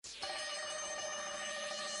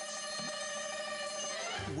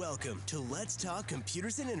Welcome to Let's Talk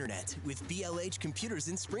Computers and Internet with BLH Computers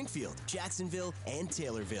in Springfield, Jacksonville, and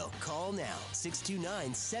Taylorville. Call now,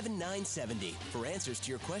 629-7970 for answers to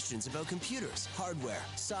your questions about computers, hardware,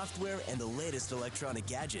 software, and the latest electronic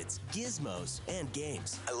gadgets, gizmos, and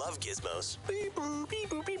games. I love gizmos. Beep boop, beep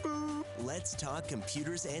boop, beep boop. Let's Talk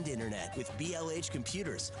Computers and Internet with BLH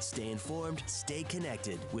Computers. Stay informed, stay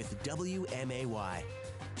connected with WMAY.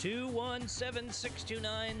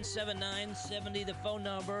 217-629-7970, the phone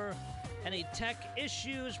number. Any tech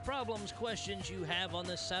issues, problems, questions you have on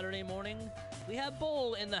this Saturday morning? We have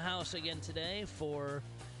Bull in the house again today for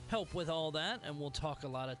help with all that, and we'll talk a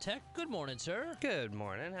lot of tech. Good morning, sir. Good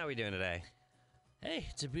morning. How are we doing today? Hey,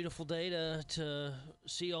 it's a beautiful day to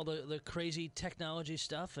see all the crazy technology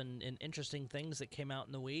stuff and interesting things that came out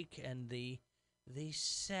in the week, and the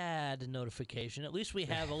sad notification. At least we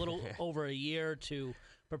have a little over a year to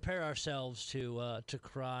prepare ourselves to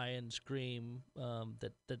cry and scream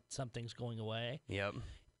that something's going away. Yep.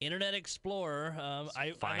 Internet Explorer. I'm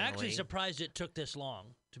actually Finally. surprised it took this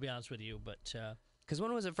long, to be honest with you. But Because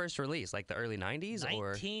when was it first released? Like the early 90s?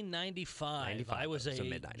 or 1995. 95, I was so a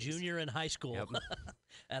mid-90s. junior in high school. Yep.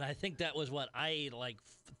 And I think that was what I like.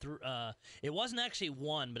 It wasn't actually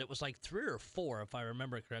one, but it was like 3 or 4, if I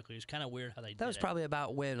remember correctly. It was kind of weird how they did it. That was probably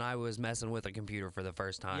about when I was messing with a computer for the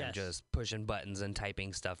first time, Yes. just pushing buttons and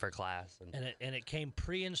typing stuff for class. And it came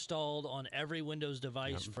pre-installed on every Windows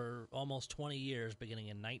device for almost 20 years, beginning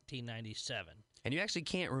in 1997. And you actually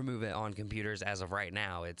can't remove it on computers as of right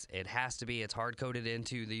now. It's hard-coded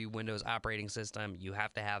into the Windows operating system. You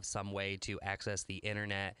have to have some way to access the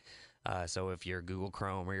internet. So if your Google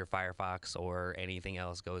Chrome or your Firefox or anything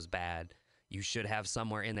else goes bad, you should have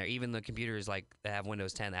somewhere in there. Even the computers like that have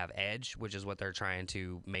Windows 10 that have Edge, which is what they're trying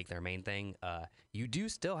to make their main thing. You do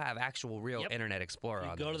still have actual real Internet Explorer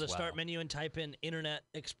on there. Go to the as well. Start menu and type in Internet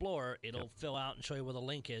Explorer. It'll fill out and show you where the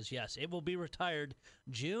link is. Yes, it will be retired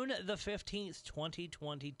June the 15th,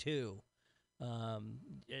 2022.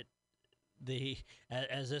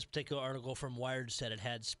 As this particular article from Wired said, it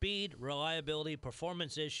had speed, reliability,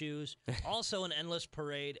 performance issues, also an endless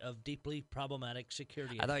parade of deeply problematic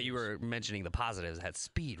security I thought you issues. were mentioning the positives. It had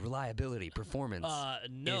speed, reliability, performance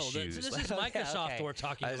No, issues. this is Okay, Microsoft okay. we're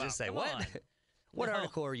talking I was about. just saying, Come what? on. What No.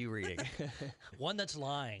 article are you reading? One that's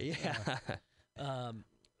lying. Yeah. And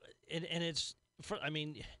it's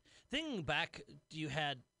thinking back, you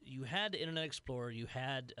had Internet Explorer, you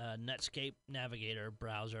had Netscape Navigator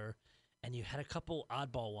browser, and you had a couple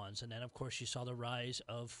oddball ones, and then of course you saw the rise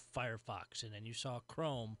of Firefox, and then you saw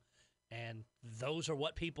Chrome, and those are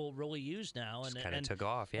what people really use now. Just And kind of took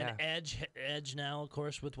off, yeah. And Edge now, of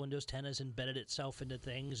course, with Windows 10 has embedded itself into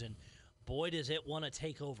things, and boy does it want to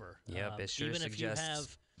take over. Yep, it sure even suggests if you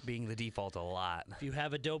have being the default a lot. If you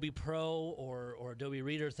have Adobe Pro or Adobe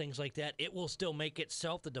Reader, things like that, it will still make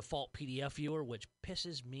itself the default PDF viewer, which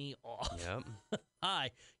pisses me off. Yep.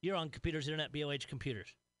 Hi, you're on Computers Internet, BLH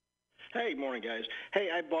Computers. Hey, morning, guys. Hey,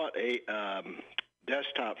 I bought a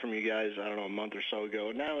desktop from you guys, I don't know, a month or so ago,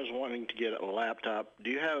 and now I was wanting to get a laptop. Do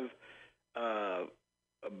you have a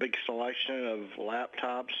big selection of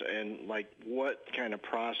laptops, and like what kind of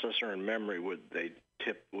processor and memory would you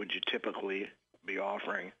typically be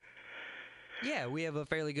offering? Yeah, we have a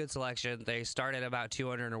fairly good selection. They start at about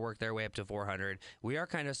 200 and work their way up to 400. We are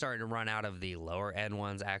kind of starting to run out of the lower end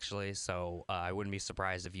ones, actually, so I wouldn't be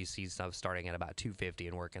surprised if you see stuff starting at about 250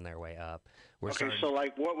 and working their way up. So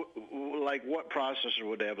like what processor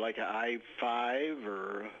would they have, like an i5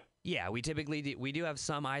 or? Yeah, we typically we do have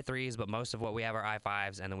some i3s, but most of what we have are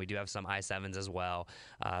i5s, and then we do have some i7s as well.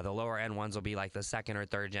 The lower end ones will be like the 2nd or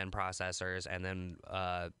 3rd gen processors, and then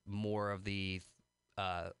more of the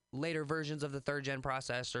later versions of the 3rd gen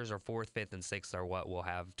processors, or 4th, 5th, and 6th are what we'll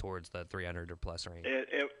have towards the 300 or plus range.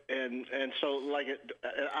 And so like an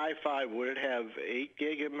i5, would it have 8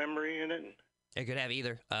 gig of memory in it? It could have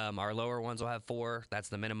either. Our lower ones will have 4. That's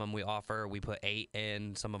the minimum we offer. We put 8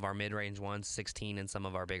 in some of our mid-range ones, 16 in some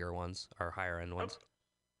of our bigger ones, our higher-end ones.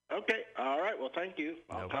 Okay. All right. Well, thank you.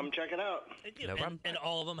 I'll come check it out. No problem. And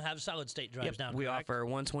all of them have solid-state drives now, We correct? offer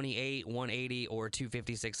 128, 180, or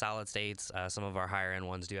 256 solid states. Some of our higher-end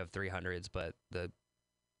ones do have 300s, but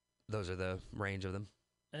those are the range of them.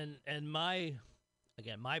 And my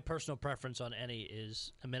personal preference on any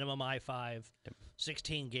is a minimum i5,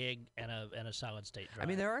 16 gig, and a solid-state drive. I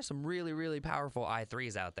mean, there are some really, really powerful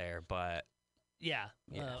i3s out there, but Yeah.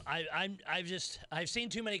 I've seen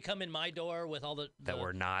too many come in my door with all the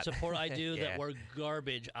were not. support I do Yeah. that were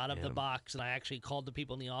garbage out of the box, and I actually called the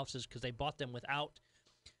people in the offices because they bought them without.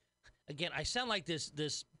 Again, I sound like this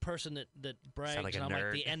person that brags, like a and I'm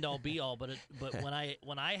nerd. like the end all be all. But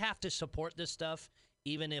when I have to support this stuff,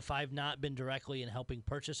 even if I've not been directly in helping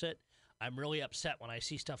purchase it, I'm really upset when I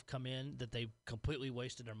see stuff come in that they've completely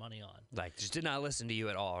wasted their money on. Like, just did not listen to you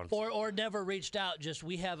at all. Or never reached out. Just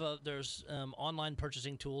there's online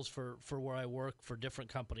purchasing tools for where I work for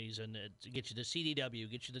different companies, and it gets you to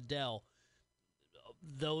CDW, get you to Dell,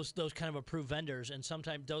 those kind of approved vendors, and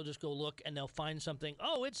sometimes they'll just go look and they'll find something.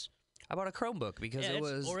 Oh, I bought a Chromebook because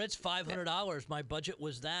it's $500. My budget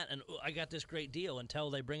was that, and I got this great deal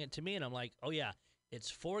until they bring it to me, and I'm like, oh yeah. It's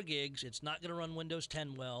 4 gigs. It's not going to run Windows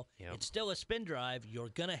 10 well. Yep. It's still a spin drive. You're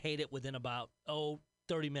going to hate it within about,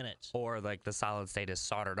 30 minutes. Or like the solid state is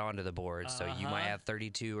soldered onto the board, so you might have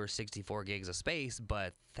 32 or 64 gigs of space,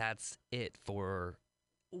 but that's it for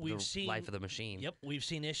the life of the machine. Yep. We've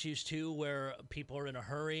seen issues, too, where people are in a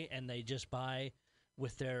hurry and they just buy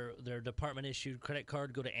with their department-issued credit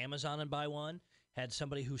card, go to Amazon and buy one. Had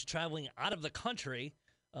somebody who's traveling out of the country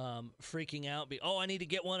freaking out, I need to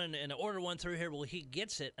get one and order one through here. Well, he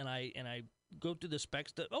gets it, and I go through the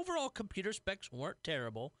specs. The overall computer specs weren't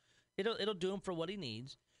terrible. It'll do him for what he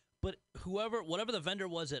needs. But whatever the vendor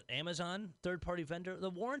was at Amazon, third-party vendor, the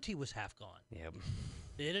warranty was half gone. Yep.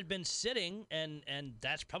 It had been sitting, and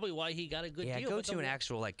that's probably why he got a good deal. Yeah, go to an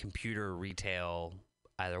actual like computer retail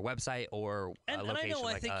either website or a location I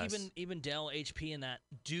like think us. even Dell, HP, and that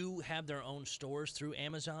do have their own stores through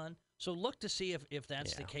Amazon. So look to see if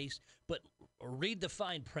that's the case, but read the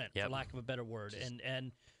fine print, for lack of a better word.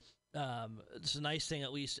 And it's a nice thing,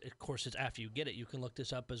 at least, of course, it's after you get it. You can look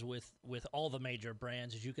this up as with all the major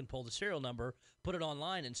brands, is you can pull the serial number, put it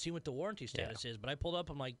online, and see what the warranty status is. But I pulled up,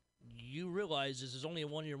 I'm like, you realize this is only a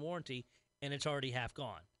 1-year warranty, and it's already half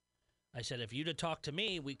gone. I said, if you'd have talked to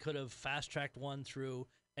me, we could have fast-tracked one through,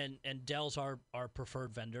 and Dell's our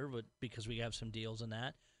preferred vendor, because we have some deals in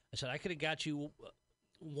that. I said, I could have got you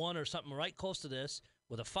one or something right close to this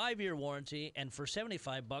with a 5-year warranty, and for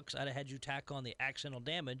 $75, I'd have had you tack on the accidental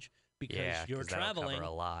damage because you're traveling. Cover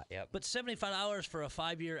a lot. Yep. But $75 for a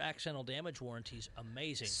 5-year accidental damage warranty is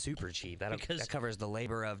amazing. Super cheap. That covers the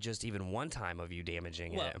labor of just even one time of you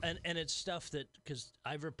damaging it. And it's stuff that, because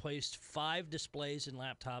I've replaced 5 displays in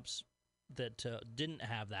laptops that didn't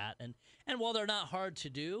have that, and while they're not hard to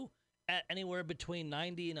do, at anywhere between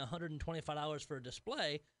 $90 and $125 for a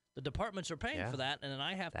display, the departments are paying for that, and then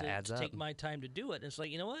I have to take my time to do it. And it's like,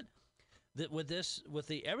 you know what? With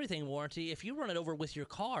the everything warranty, if you run it over with your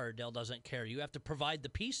car, Dell doesn't care. You have to provide the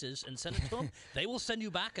pieces and send it to them. They will send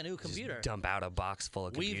you back a new computer. Just dump out a box full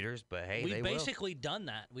of computers, but hey, we've they basically done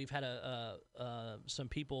that. We've had some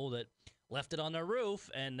people that left it on their roof,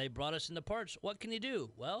 and they brought us in the parts. What can you do?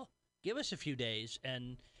 Well, give us a few days,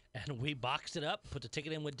 and we boxed it up, put the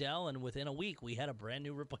ticket in with Dell, and within a week, we had a brand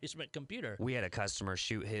new replacement computer. We had a customer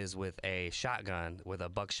shoot his with a shotgun, with a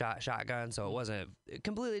buckshot shotgun, so it wasn't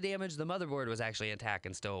completely damaged. The motherboard was actually intact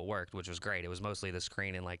and still worked, which was great. It was mostly the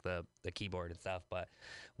screen and like the keyboard and stuff, but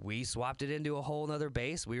we swapped it into a whole nother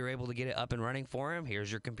base. We were able to get it up and running for him.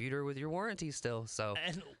 Here's your computer with your warranty still. So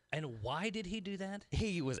and why did he do that?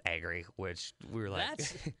 He was angry, which we were like...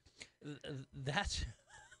 That's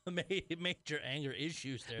major anger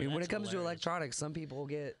issues there. I mean, when it comes hilarious. to electronics, some people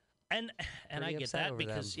get and I get that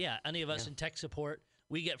because them. Any of us in tech support,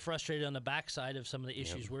 we get frustrated on the backside of some of the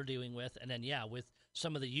issues we're dealing with, and then with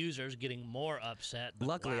some of the users getting more upset. But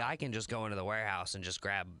luckily, I can just go into the warehouse and just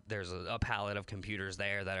grab. There's a pallet of computers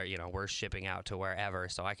there that are we're shipping out to wherever,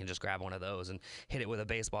 so I can just grab one of those and hit it with a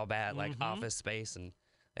baseball bat, like Office Space, and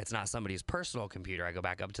it's not somebody's personal computer. I go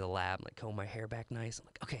back up to the lab, like comb my hair back nice. I'm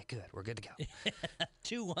like, okay, good, we're good to go.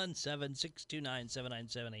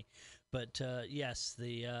 217-629-7970. But yes,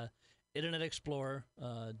 the Internet Explorer,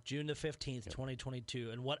 June the 15th,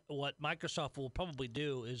 2022. And what Microsoft will probably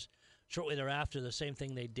do is shortly thereafter the same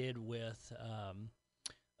thing they did with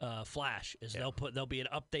Flash is there'll be an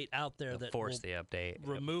update out there that force the update,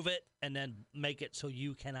 remove it, and then make it so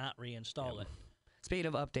you cannot reinstall it. Speaking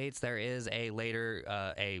of updates, there is a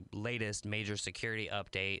latest major security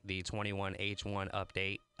update, the 21H1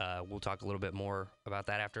 update. We'll talk a little bit more about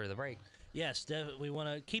that after the break. Yes, we want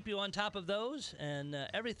to keep you on top of those and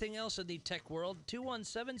everything else in the tech world.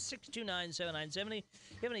 217-629-7970. If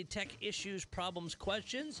you have any tech issues, problems,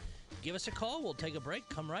 questions, give us a call. We'll take a break.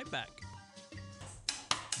 Come right back.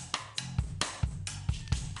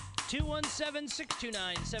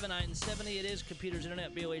 217-629-7970. It is Computers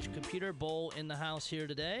Internet, BOH Computer. Bowl in the house here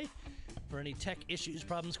today for any tech issues,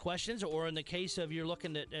 problems, questions, or in the case of you're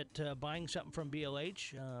looking at buying something from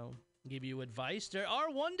BLH, give you advice. There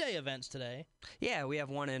are one-day events today. Yeah, we have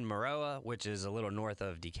one in Maroa, which is a little north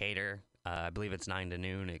of Decatur. I believe it's 9 to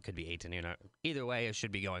noon. It could be 8 to noon. Either way, it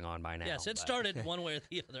should be going on by now. Yes, it but- started one way or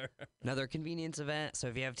the other. Another convenience event. So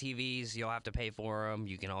if you have TVs, you'll have to pay for them.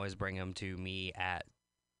 You can always bring them to me at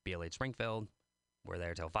BLH Springfield. We're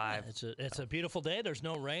there till 5. It's a beautiful day. There's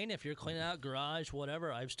no rain. If you're cleaning out garage,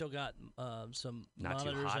 whatever, I've still got some Not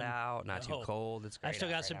monitors. too hot and, out, not too cold. It's great. I've still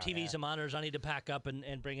out got right some now, TVs yeah. and monitors I need to pack up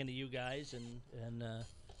and bring into you guys, and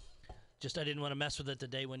just I didn't want to mess with it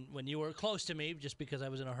today when you were close to me, just because I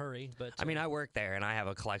was in a hurry. But I mean, I work there, and I have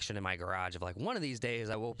a collection in my garage of like one of these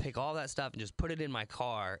days I will pick all that stuff and just put it in my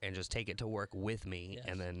car and just take it to work with me, Yes.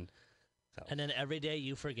 and then. So. and then every day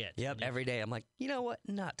you forget. Yep, every day I'm like, you know what?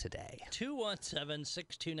 Not today.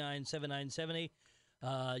 217-629-7970.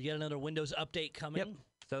 Yet another Windows update coming. Yep.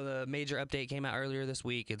 So the major update came out earlier this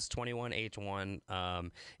week. It's 21H1.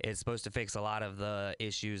 It's supposed to fix a lot of the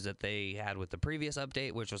issues that they had with the previous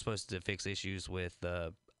update, which was supposed to fix issues with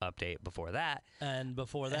the update before that. And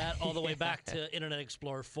before that, all the way back to Internet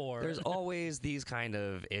Explorer 4. There's always these kind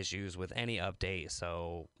of issues with any update.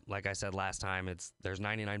 So, like I said last time, there's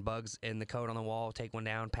 99 bugs in the code on the wall. Take one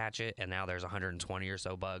down, patch it, and now there's 120 or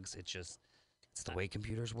so bugs. It's the way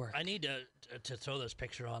computers work. I need to throw this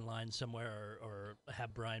picture online somewhere or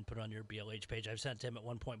have Brian put on your BLH page. I've sent to him at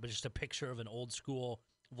one point, but just a picture of an old school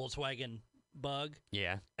Volkswagen bug.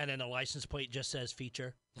 Yeah. And then the license plate just says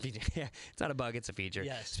feature. Yeah, it's not a bug, it's a feature.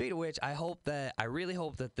 Yes. Speaking of which, I really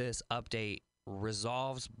hope that this update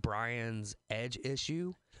resolves Brian's Edge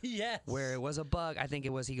issue. Yes. Where it was a bug. I think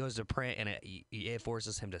it was he goes to print and it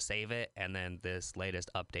forces him to save it, and then this latest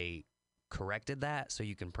update corrected that so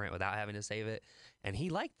you can print without having to save it. And he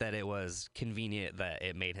liked that it was convenient that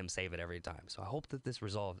it made him save it every time. So I hope that this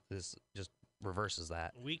just reverses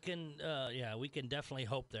that. We can definitely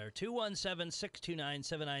hope there.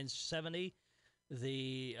 217-629-7970.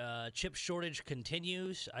 The chip shortage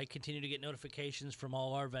continues. I continue to get notifications from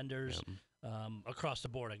all our vendors across the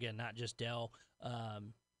board. Again, not just Dell.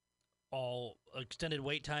 All extended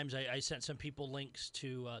wait times. I sent some people links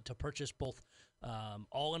to purchase both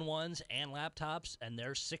all-in-ones and laptops, and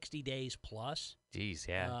they're 60 days plus. Jeez,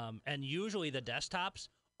 yeah. And usually the desktops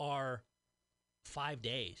are 5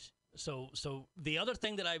 days. So the other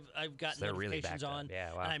thing that I've gotten So they're really notifications backed up. on,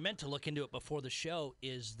 Yeah, wow. and I meant to look into it before the show,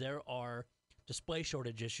 is there are display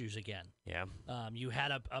shortage issues again. Yeah. You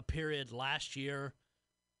had a period last year,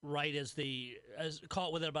 right as call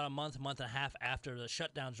it within about a month and a half after the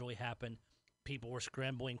shutdowns really happened. People were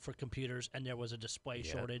scrambling for computers, and there was a display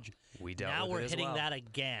shortage. We dealt now with we're it as hitting well. that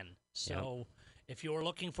again. So if you're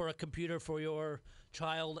looking for a computer for your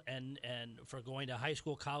child and for going to high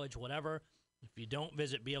school, college, whatever, if you don't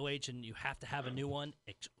visit BLH and you have to have a new one,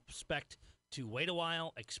 expect to wait a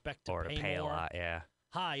while, expect to Or to pay more. a lot, yeah.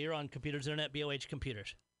 Hi, you're on Computers Internet, BLH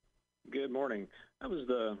Computers. Good morning. I was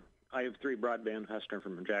the IF3 broadband customer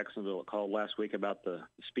from Jacksonville that called last week about the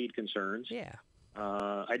speed concerns. Yeah.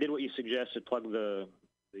 I did what you suggested, plug the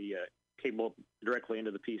cable directly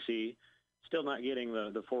into the PC. Still not getting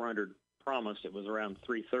the 400 promised. It was around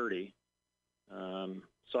 330.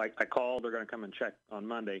 So I called. They're going to come and check on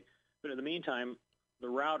Monday. But in the meantime, the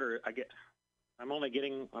router, I'm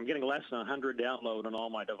getting less than 100 download on all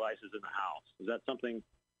my devices in the house. Is that something?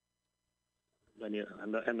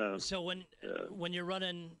 So when you're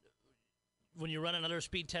running another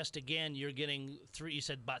speed test again, you're getting you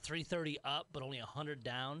said about 330 up, but only 100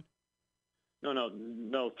 down. No.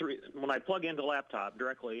 When I plug into the laptop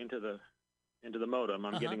directly into the modem,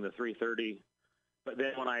 I'm getting the 330. But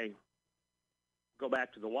then when I go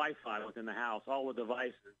back to the Wi-Fi within the house, all the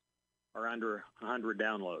devices are under 100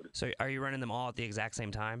 download. So are you running them all at the exact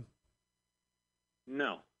same time?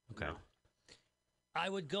 No. Okay. No. I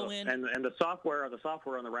would go in and the software on the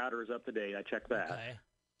router is up to date. I checked that. Okay.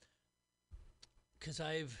 Because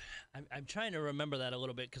I'm trying to remember that a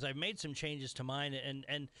little bit because I've made some changes to mine and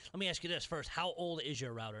let me ask you this first: how old is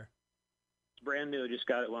your router? It's brand new. I just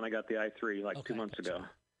got it when I got the i3 2 months ago.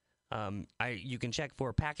 You can check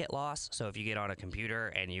for packet loss. So if you get on a computer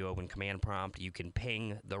and you open command prompt, you can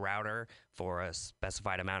ping the router for a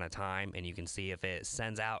specified amount of time, and you can see if it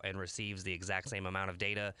sends out and receives the exact same amount of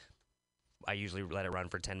data. I usually let it run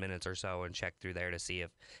for 10 minutes or so and check through there to see if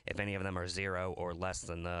any of them are 0 or less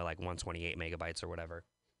than the 128 megabytes or whatever.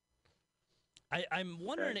 I'm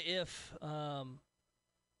wondering if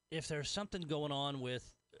there's something going on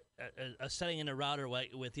with a setting in a router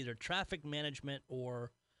with either traffic management or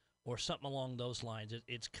something along those lines.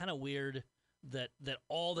 It's kind of weird that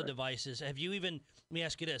all the devices. Have you even? Let me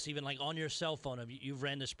ask you this: even on your cell phone, you've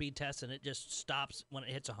ran the speed test and it just stops when it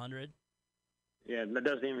hits 100? Yeah, it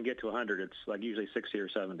doesn't even get to 100. It's usually 60 or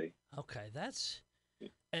 70. Okay, that's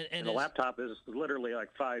And the laptop is literally like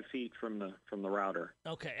 5 feet from the router.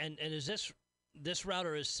 Okay, and is this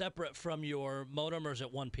router is separate from your modem, or is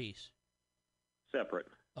it one piece? Separate.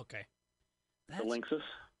 Okay. The Linksys.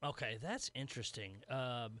 Okay, that's interesting.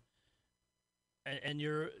 And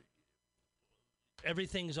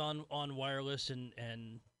everything's on wireless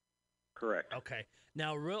and Correct. okay.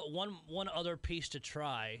 Now, one other piece to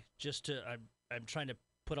try, I'm trying to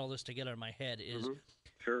put all this together in my head is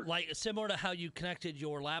Sure. like similar to how you connected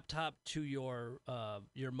your laptop to your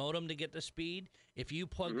modem to get the speed. If you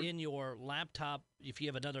plugged in your laptop, if you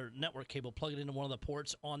have another network cable, plug it into one of the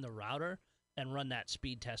ports on the router and run that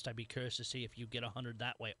speed test. I'd be curious to see if you get 100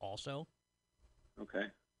 that way also. Okay.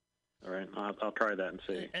 All right. I'll try that and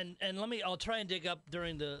see. And I'll try and dig up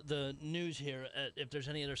during the news here if there's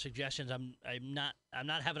any other suggestions. I'm not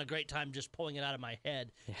having a great time just pulling it out of my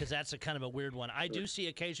head because that's a kind of a weird one. I do see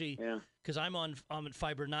occasionally because I'm on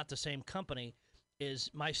fiber, not the same company. Is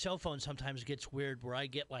my cell phone sometimes gets weird where I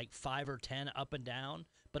get like 5 or 10 up and down.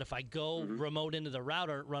 But if I go remote into the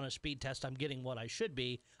router, run a speed test, I'm getting what I should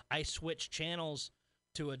be. I switch channels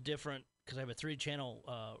to a different because I have a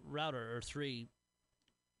 3-channel router or 3.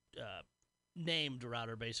 Named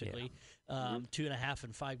router basically, 2.5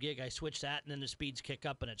 and 5 gig. I switch that, and then the speeds kick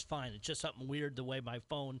up, and it's fine. It's just something weird the way my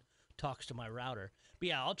phone talks to my router. But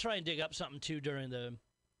yeah, I'll try and dig up something too during the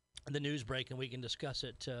news break, and we can discuss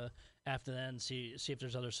it after that and see if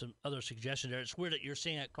there's some other suggestions there. It's weird that you're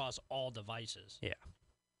seeing it across all devices. Yeah.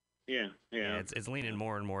 It's leaning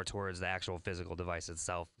more and more towards the actual physical device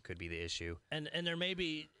itself could be the issue. And there may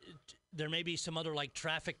be some other like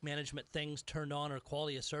traffic management things turned on or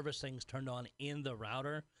quality of service things turned on in the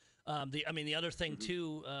router. The other thing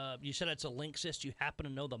too, you said it's a Linksys. You happen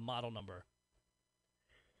to know the model number?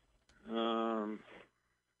 And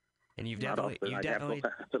you've definitely have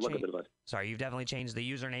to look at the device. Sorry, you've definitely changed the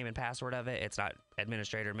username and password of it. It's not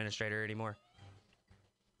administrator anymore.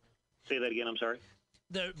 Say that again. I'm sorry.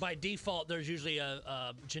 By default, there's usually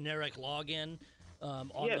a generic login.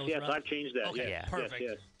 On yes, those routers. I've changed that. Okay, yes, perfect.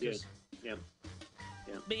 Yes.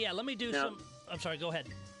 But yeah, let me do some. I'm sorry. Go ahead.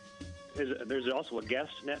 There's also a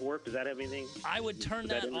guest network. Does that have anything? I would turn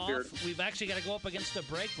that off. We've actually got to go up against the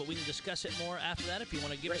break, but we can discuss it more after that if you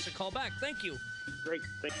want to give us a call back. Thank you. Great.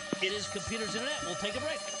 It is Computers Internet. We'll take a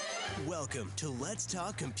break. Welcome to Let's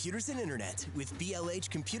Talk Computers and Internet with BLH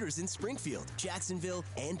Computers in Springfield, Jacksonville,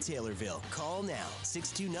 and Taylorville. Call now,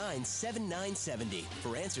 629-7970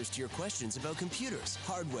 for answers to your questions about computers,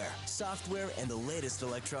 hardware, software, and the latest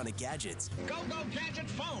electronic gadgets. Go Gadget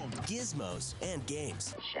Phone! Gizmos and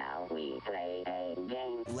games. Shall we play a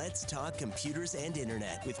game? Let's Talk Computers and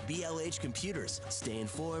Internet with BLH Computers. Stay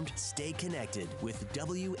informed, stay connected with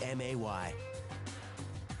WMAY.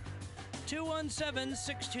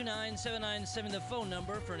 217-629-7970, the phone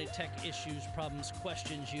number for any tech issues, problems,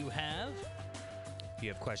 questions you have. If you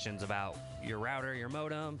have questions about your router, your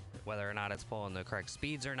modem, whether or not it's pulling the correct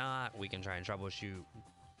speeds or not, we can try and troubleshoot,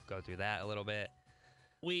 go through that a little bit.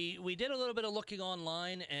 We did a little bit of looking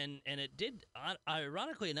online, and it did,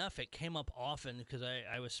 ironically enough, it came up often because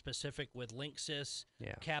I was specific with Linksys,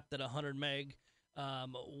 capped at 100 meg.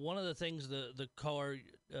 One of the things the caller,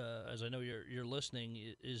 as I know you're listening,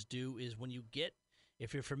 is when you get,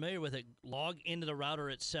 if you're familiar with it, log into the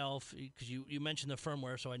router itself, because you mentioned the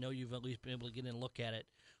firmware, so I know you've at least been able to get in and look at it.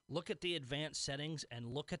 Look at the advanced settings and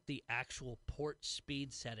look at the actual port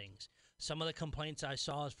speed settings. Some of the complaints I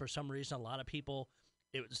saw is for some reason a lot of people,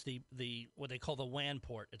 it was the what they call the WAN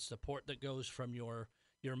port. It's the port that goes from your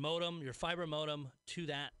modem, your fiber modem, to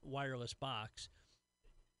that wireless box.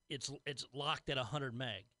 It's locked at 100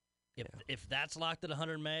 meg. If that's locked at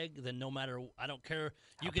 100 meg, then no matter, I don't care.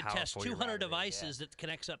 You can test 200 devices that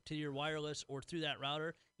connects up to your wireless or through that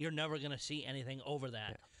router. You're never going to see anything over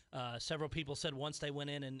that. Several people said once they went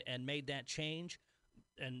in and made that change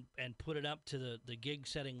and put it up to the gig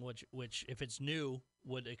setting, which if it's new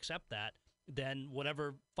would accept that, then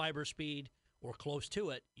whatever fiber speed or close to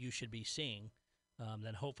it you should be seeing.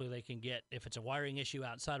 Then hopefully they can get, if it's a wiring issue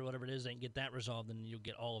outside or whatever it is, they can get that resolved and you'll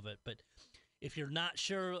get all of it. But if you're not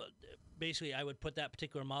sure, basically I would put that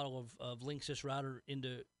particular model of Linksys router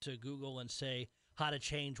into Google and say how to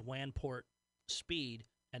change WAN port speed,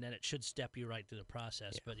 and then it should step you right through the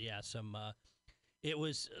process. But it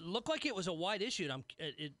looked like it was a wide issue. And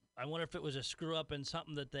I wonder if it was a screw up in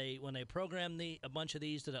something that when they programmed a bunch of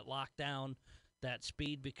these, that it locked down that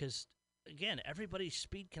speed, because again, everybody's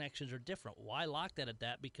speed connections are different. Why lock that at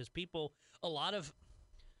that? Because a lot of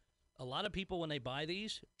people when they buy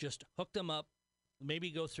these just hook them up,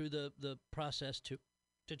 maybe go through the process to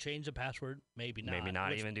change the password, maybe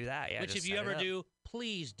not even do that. Yeah, which if you ever do,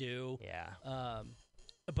 please do. Yeah.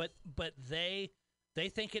 But they They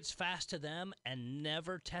think it's fast to them and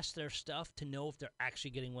never test their stuff to know if they're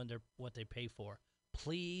actually getting what they pay for.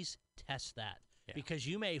 Please test that, because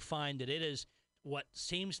you may find that it is what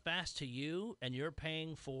seems fast to you, and you're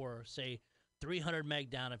paying for, say, 300 meg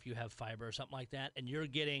down if you have fiber or something like that, and you're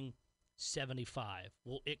getting 75.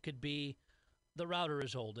 Well, it could be the router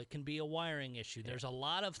is old. It can be a wiring issue. There's a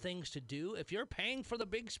lot of things to do. If you're paying for the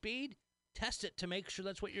big speed, test it to make sure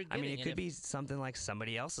that's what you're getting. I mean, it could be something like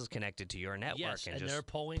somebody else is connected to your network and just they're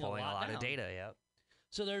pulling a lot of data. Yep.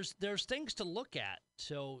 So there's things to look at.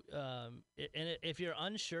 So and if you're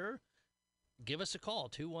unsure, give us a call,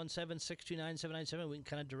 217-629-7970. We can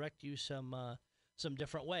kind of direct you some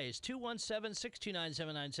different ways.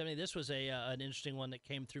 217-629-7970. This was an interesting one that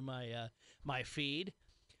came through my feed.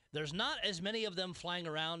 There's not as many of them flying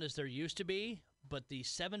around as there used to be, but the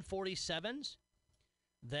 747s,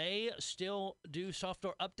 they still do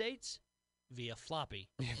software updates via floppy.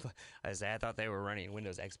 I thought they were running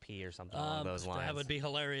Windows XP or something along those lines. That would be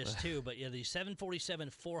hilarious too. But yeah, the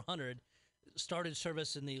 747-400 started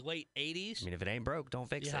service in the late 80s. I mean, if it ain't broke, don't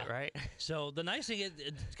fix it, right? So the nice thing is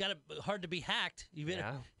it's hard to be hacked. You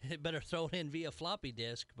better throw it in via floppy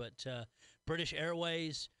disk. But British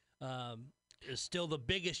Airways is still the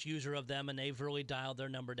biggest user of them, and they've really dialed their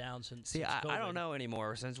number down since COVID. I don't know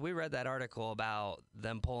anymore. Since we read that article about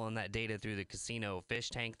them pulling that data through the casino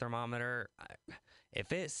fish tank thermometer,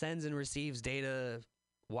 if it sends and receives data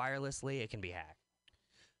wirelessly, it can be hacked.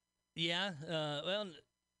 Yeah, well,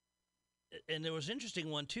 and there was an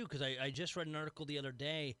interesting one too, because I just read an article the other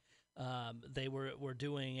day. They were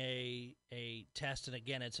doing a test, and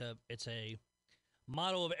again, it's a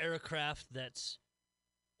model of aircraft that's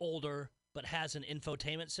older but has an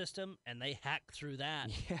infotainment system, and they hacked through that.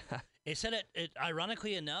 Yeah. It said it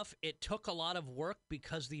ironically enough, it took a lot of work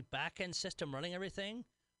because the back-end system running everything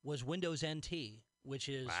was Windows NT, which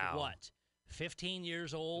is, 15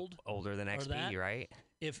 years old? Older than XP, right?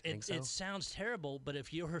 It sounds terrible, but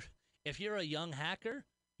if you're a young hacker,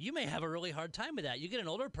 you may have a really hard time with that. You get an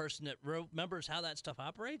older person that remembers how that stuff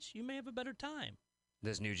operates, you may have a better time.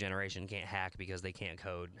 This new generation can't hack because they can't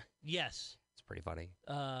code. Yes. It's pretty funny.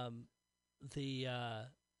 The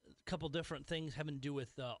couple different things having to do with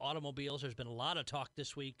automobiles. There's been a lot of talk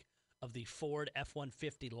this week of the Ford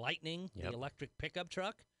F-150 Lightning, the electric pickup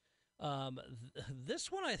truck.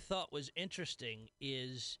 This one I thought was interesting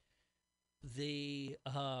is the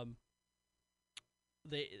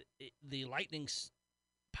Lightning's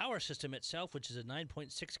power system itself, which is a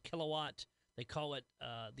 9.6 kilowatt. They call it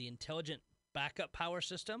the intelligent backup power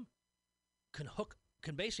system.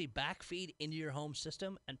 Can basically backfeed into your home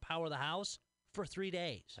system and power the house for 3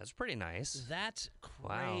 days. That's pretty nice. That's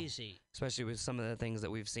crazy. Wow. Especially with some of the things that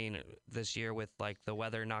we've seen this year with like the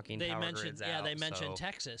weather knocking power grids out. Yeah, they mentioned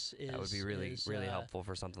Texas. That would be really helpful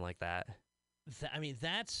for something like that. I mean,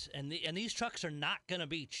 and these trucks are not going to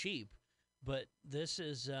be cheap, but this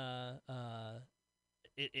is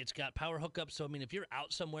it's got power hookups. So I mean, if you're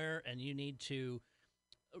out somewhere and you need to,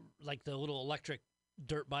 like the little electric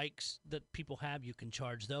dirt bikes that people have, you can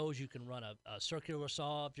charge those. You can run a circular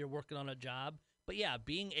saw if you're working on a job. But yeah,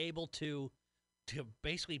 being able to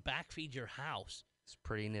basically backfeed your house. It's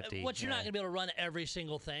pretty nifty. You're not going to be able to run every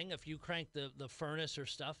single thing. If you crank the furnace or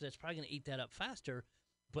stuff, that's probably going to eat that up faster.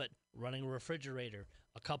 But running a refrigerator,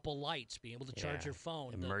 a couple lights, being able to charge your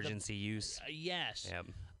phone. Emergency use. Yes. Yep.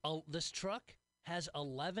 This truck has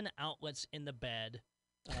 11 outlets in the bed,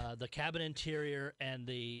 the cabin interior, and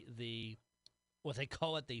the what they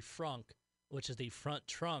call it, the frunk, which is the front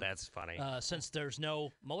trunk. That's funny. Since there's no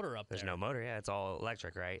motor up there. There's no motor, yeah. It's all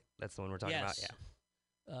electric, right? That's the one we're talking about,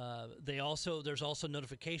 yeah. There's also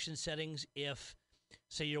notification settings. If,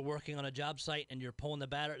 say, you're working on a job site and you're pulling the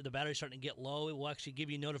battery's starting to get low, it will actually give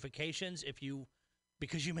you notifications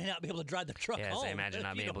because you may not be able to drive the truck home. Yeah, imagine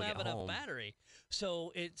not being able to get home. You don't have enough battery.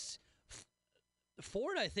 So it's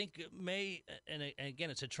Ford, I think, may, and again,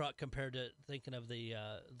 it's a truck compared to thinking of the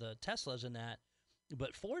Teslas and that,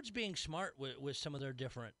 but Ford's being smart with some of their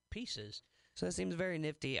different pieces. So it seems very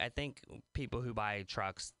nifty. I think people who buy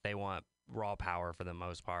trucks, they want raw power for the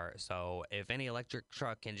most part. So if any electric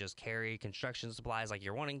truck can just carry construction supplies like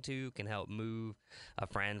you're wanting to, can help move a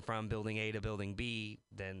friend from building A to building B,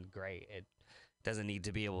 then great. It doesn't need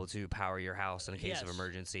to be able to power your house in a case of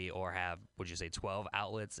emergency or have, would you say, 12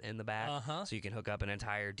 outlets in the back? So you can hook up an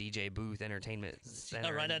entire DJ booth entertainment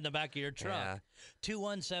center. Right in the back of your truck.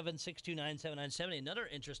 217-629-7970. Another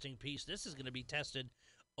interesting piece. This is going to be tested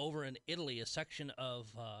over in Italy, a section of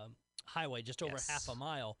highway just over half a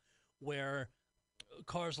mile, where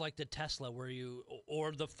cars like the Tesla,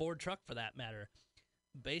 or the Ford truck for that matter,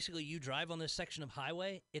 basically you drive on this section of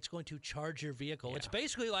highway, it's going to charge your vehicle. Yeah. It's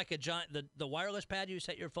basically like a giant the wireless pad you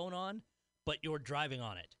set your phone on, but you're driving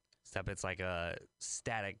on it. Except it's like a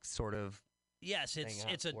static sort of. Yes, it's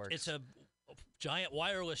thing it's that a works. it's a giant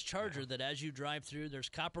wireless charger that as you drive through, there's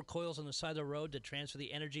copper coils on the side of the road to transfer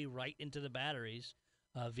the energy right into the batteries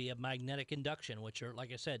via magnetic induction, which are,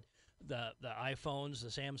 like I said, the iPhones, the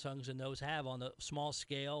Samsungs, and those have on the small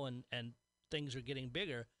scale, and things are getting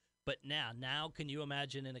bigger. But now, can you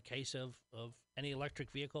imagine in the case of any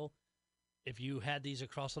electric vehicle, if you had these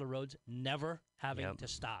across the roads, never having Yep. to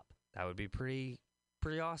stop? That would be pretty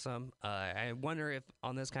awesome. I wonder if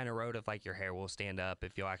on this kind of road, if like your hair will stand up,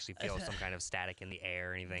 if you'll actually feel some kind of static in the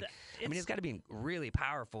air or anything. I mean, it's got to be really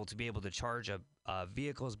powerful to be able to charge a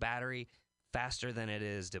vehicle's battery faster than it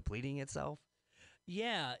is depleting itself.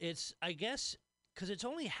 Yeah, it's, I guess, because it's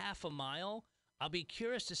only half a mile. I'll be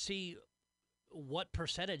curious to see what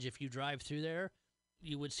percentage, if you drive through there,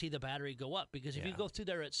 you would see the battery go up. Because if you Yeah. go through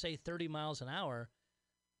there at, say, 30 miles an hour,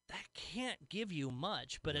 that can't give you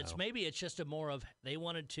much. But it's No. maybe it's just a more of they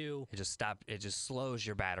wanted to. It just slows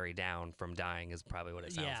your battery down from dying is probably what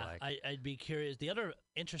it sounds Yeah, like. I'd be curious. The other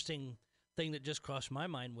interesting thing that just crossed my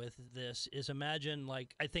mind with this is imagine,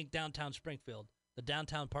 like, I think downtown Springfield, the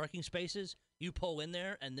downtown parking spaces, you pull in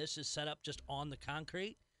there and this is set up just on the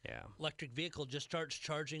concrete. Yeah. Electric vehicle just starts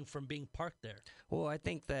charging from being parked there. Well, I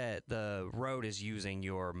think that the road is using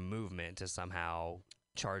your movement to somehow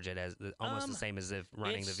charge it as almost the same as if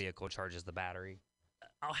running the it's- vehicle charges the battery.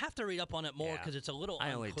 I'll have to read up on it more Yeah. because it's a little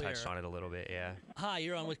I only unclear. touched on it a little bit, yeah. Hi,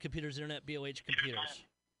 you're on with Computers Internet, BOH Computers.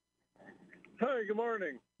 Hi, good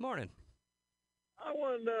morning. Morning. I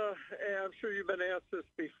wanted to, I'm sure you've been asked this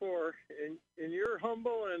before, in your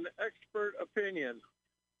humble and expert opinion,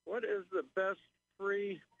 what is the best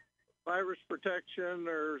free virus protection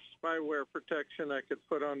or spyware protection I could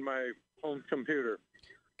put on my home computer,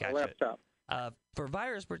 Gotcha. laptop? For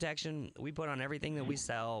virus protection, we put on everything that we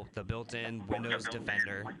sell the built-in Windows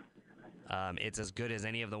Defender. It's as good as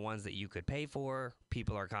any of the ones that you could pay for.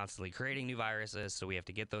 People are constantly creating new viruses, so we have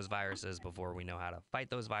to get those viruses before we know how to fight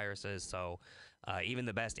those viruses. So even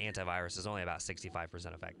the best antivirus is only about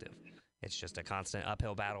 65% effective. It's just a constant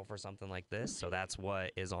uphill battle for something like this. So that's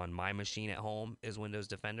what is on my machine at home is Windows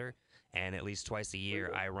Defender. And at least twice a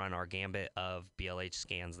year, I run our gambit of BLH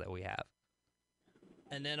scans that we have.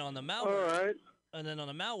 And then on the All malware, right. and then on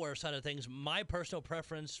the malware side of things, my personal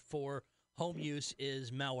preference for home use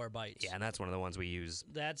is Malwarebytes. Yeah, and that's one of the ones we use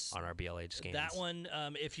That's on our BLH scans. that one.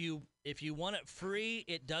 If you want it free,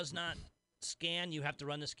 it does not scan. You have to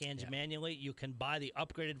run the scans manually. You can buy the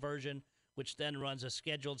upgraded version, which then runs a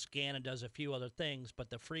scheduled scan and does a few other things. But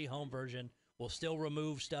the free home version will still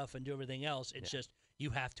remove stuff and do everything else. It's just you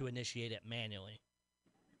have to initiate it manually.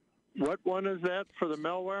 What one is that for the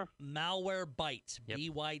malware? Malwarebytes. Yep.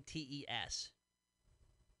 BYTES.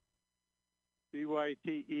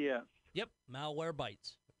 BYTES. Yep.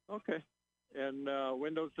 Malwarebytes. Okay. And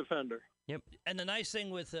Windows Defender. And the nice thing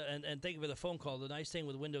with and thank you for the phone call. The nice thing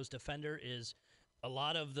with Windows Defender is a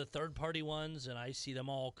lot of the third-party ones, and I see them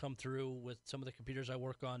all come through with some of the computers I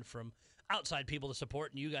work on from outside people to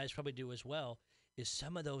support, and you guys probably do as well. Is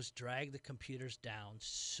some of those drag the computers down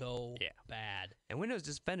so bad? And Windows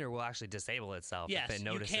Defender will actually disable itself Yes, if it you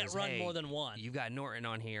notices, can't run hey, more than one. You've got Norton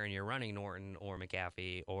on here and you're running Norton or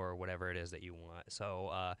McAfee or whatever it is that you want.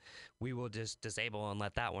 So we will just disable and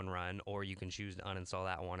let that one run, or you can choose to uninstall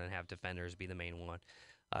that one and have Defenders be the main one.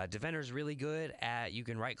 Defender's really good at, you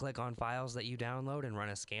can right-click on files that you download and run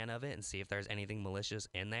a scan of it and see if there's anything malicious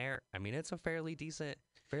in there. I mean, it's a fairly decent,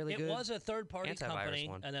 fairly good. It was a third-party antivirus company,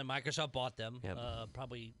 one. and then Microsoft bought them Yep.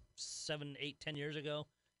 Probably 7, 8, 10 years ago.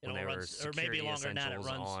 when all they were runs, or security maybe longer than that. It essentials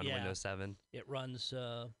runs on yeah, Windows 7. It runs.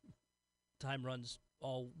 Time runs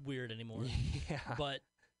all weird anymore. Yeah. But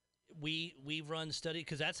we've run study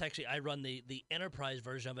because that's actually I run the enterprise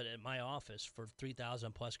version of it at my office for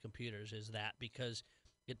 3,000 plus computers. Is that because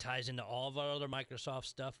it ties into all of our other Microsoft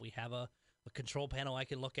stuff? We have a control panel I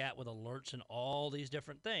can look at with alerts and all these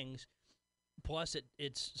different things. Plus,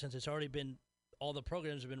 it's since it's already been all the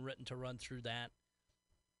programs have been written to run through that.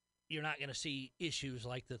 You're not going to see issues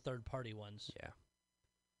like the third party ones. Yeah.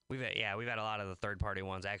 We've had a lot of the third-party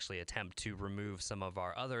ones actually attempt to remove some of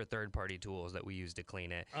our other third-party tools that we use to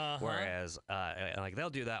clean it. Whereas, like they'll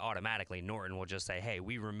do that automatically. Norton will just say, "Hey,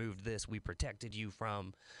 we removed this. We protected you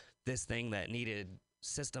from this thing that needed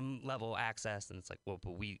system-level access." And it's like, well,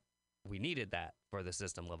 but we needed that for the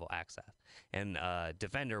system-level access. And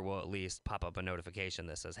Defender will at least pop up a notification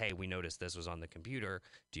that says, "Hey, we noticed this was on the computer.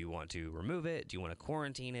 Do you want to remove it? Do you want to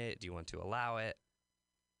quarantine it? Do you want to allow it?"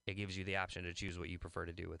 It gives you the option to choose what you prefer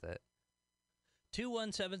to do with it.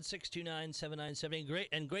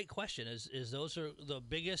 217-629-7970. Great question. Is those are the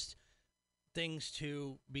biggest things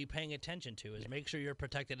to be paying attention to, is make sure you're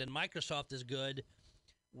protected. And Microsoft is good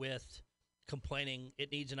with complaining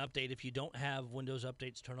it needs an update. If you don't have Windows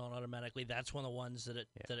updates turned on automatically, that's one of the ones that it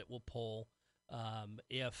will pull. And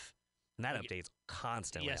that updates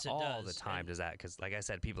constantly, yes, it all does. the time. Does that? Because, like I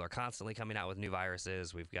said, people are constantly coming out with new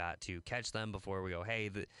viruses. We've got to catch them before we go,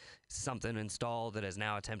 hey, something installed that is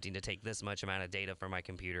now attempting to take this much amount of data from my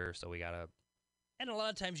computer. So we got to. And a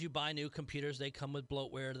lot of times you buy new computers, they come with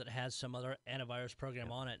bloatware that has some other antivirus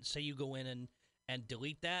program on it. Say you go in and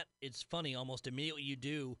delete that. It's funny, almost immediately you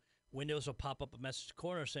do, Windows will pop up a message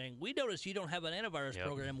corner saying, we noticed you don't have an antivirus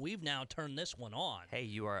program. We've now turned this one on. Hey,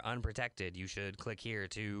 you are unprotected. You should click here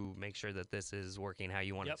to make sure that this is working how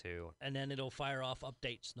you want it to. And then it'll fire off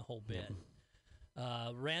updates and the whole bit.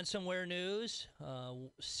 Ransomware news.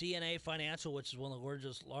 CNA Financial, which is one of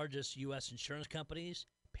the largest U.S. insurance companies,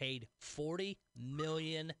 paid $40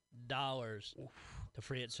 million to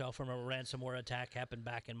free itself from a ransomware attack happened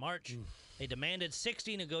back in March. They demanded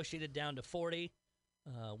 60, negotiated down to 40.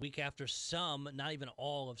 A week after some, not even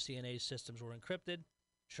all of CNA's systems were encrypted,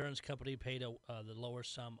 insurance company paid the lower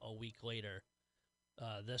sum a week later.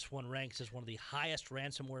 This one ranks as one of the highest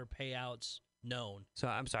ransomware payouts known. So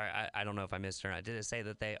I'm sorry, I don't know if I missed it or not. Did it say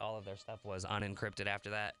that all of their stuff was unencrypted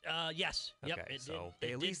after that? Yes. Okay, Yep. so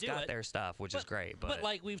they at least got their stuff, which is great. But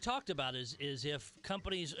like we've talked about, is if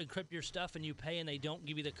companies encrypt your stuff and you pay and they don't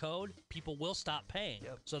give you the code, people will stop paying.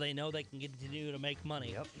 So they know they can continue to make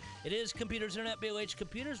money. It is Computers Internet, BLH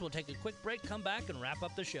Computers. We'll take a quick break, come back, and wrap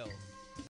up the show.